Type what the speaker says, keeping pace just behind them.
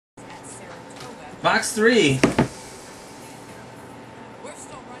Box 3.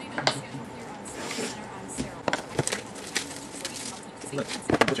 Look,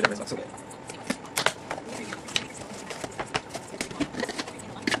 butchered everything. So good.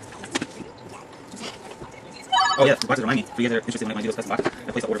 Oh yeah, the boxes remind me. For you guys are interested in when I do those custom boxes,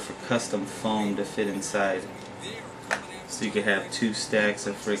 I placed an order for custom foam to fit inside. So you could have 2 stacks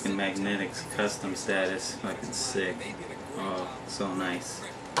of freaking magnetics, custom status. Fucking sick. Oh, so nice.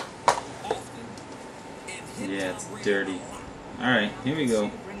 Yeah, it's dirty. Alright, here we go.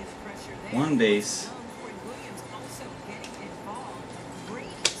 1 base.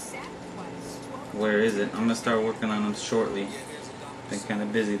 Where is it? I'm going to start working on them shortly. Been kind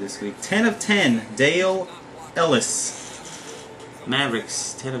of busy this week. 10 of 10. Dale Ellis.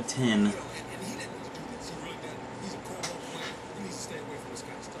 Mavericks. 10 of 10.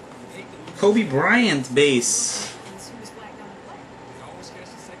 Kobe Bryant base.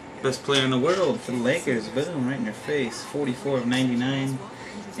 Best player in the world for the Lakers. Boom, right in your face. 44 of 99.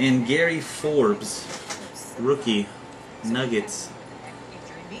 And Gary Forbes. Rookie. Nuggets.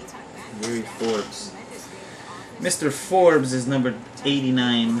 Gary Forbes. Mr. Forbes is number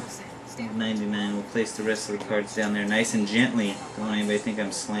 89 of 99. We'll place the rest of the cards down there nice and gently. Don't want anybody think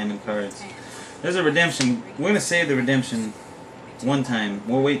I'm slamming cards. There's a redemption. We're going to save the redemption one time.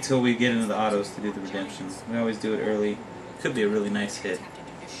 We'll wait till we get into the autos to do the redemption. We always do it early. Could be a really nice hit.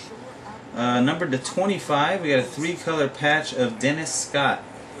 Number to 25, we got a 3-color patch of Dennis Scott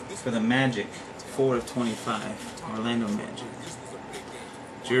for the Magic. 4 of 25. Orlando Magic.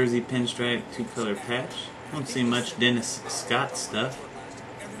 Jersey pinstripe 2-color patch. Don't see much Dennis Scott stuff.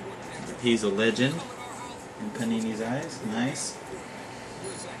 He's a legend in Panini's eyes. Nice.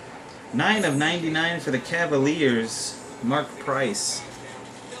 9 of 99 for the Cavaliers. Mark Price.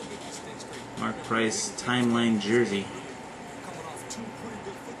 Mark Price timeline jersey.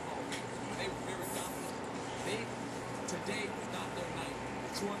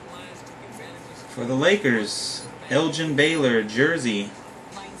 For the Lakers, Elgin Baylor jersey.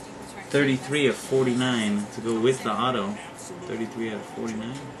 33 of 49 to go with the auto. 33 out of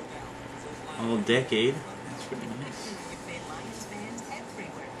 49. All decade. That's pretty nice.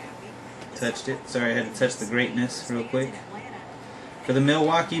 Touched it. Sorry, I had to touch the greatness real quick. For the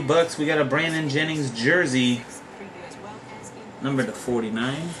Milwaukee Bucks, we got a Brandon Jennings jersey. Number to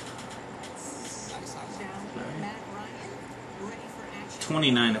 49.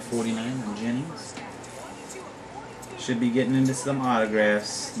 29 of 49 on Jennings. Should be getting into some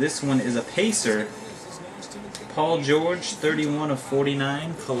autographs. This one is a Pacer. Paul George, 31 of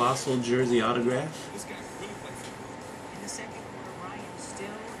 49. Colossal jersey autograph.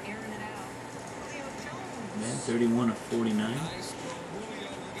 Yeah, 31 of 49.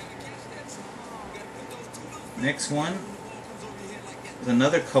 Next one is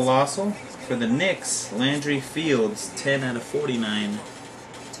another Colossal for the Knicks. Landry Fields, 10 out of 49.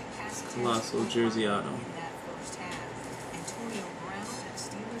 Colossal jersey auto.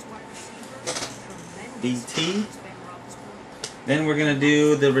 BT. Then we're going to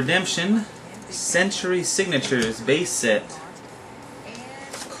do the Redemption Century Signatures base set.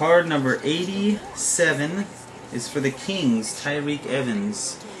 Card number 87 is for the Kings, Tyreke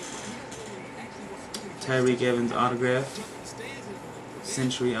Evans. Tyreke Evans autograph.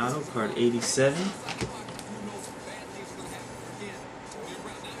 Century auto, card 87.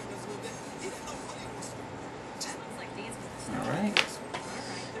 Alright.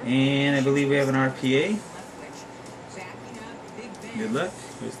 And I believe we have an RPA. Good luck.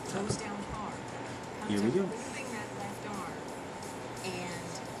 Here's the top. Here we go.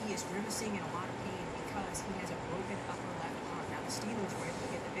 He is grimacing in a lot of pain because he has a broken upper left arm. Now the Steelers were able to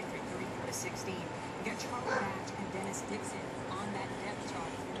get the victory 34-16. We got Charlie Batch and Dennis Dixon on that depth chart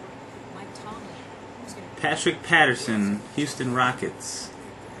for Mike Tomlin. Patrick Patterson, Houston Rockets.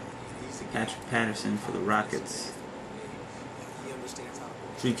 Patrick Patterson for the Rockets.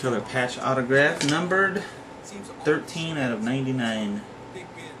 3-color patch autograph, numbered 13 out of 99. I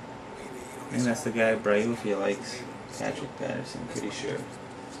think that's the guy Brailfia likes. Patrick Patterson, pretty sure.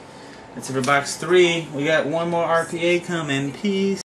 That's it for box 3. We got one more RPA coming. Peace.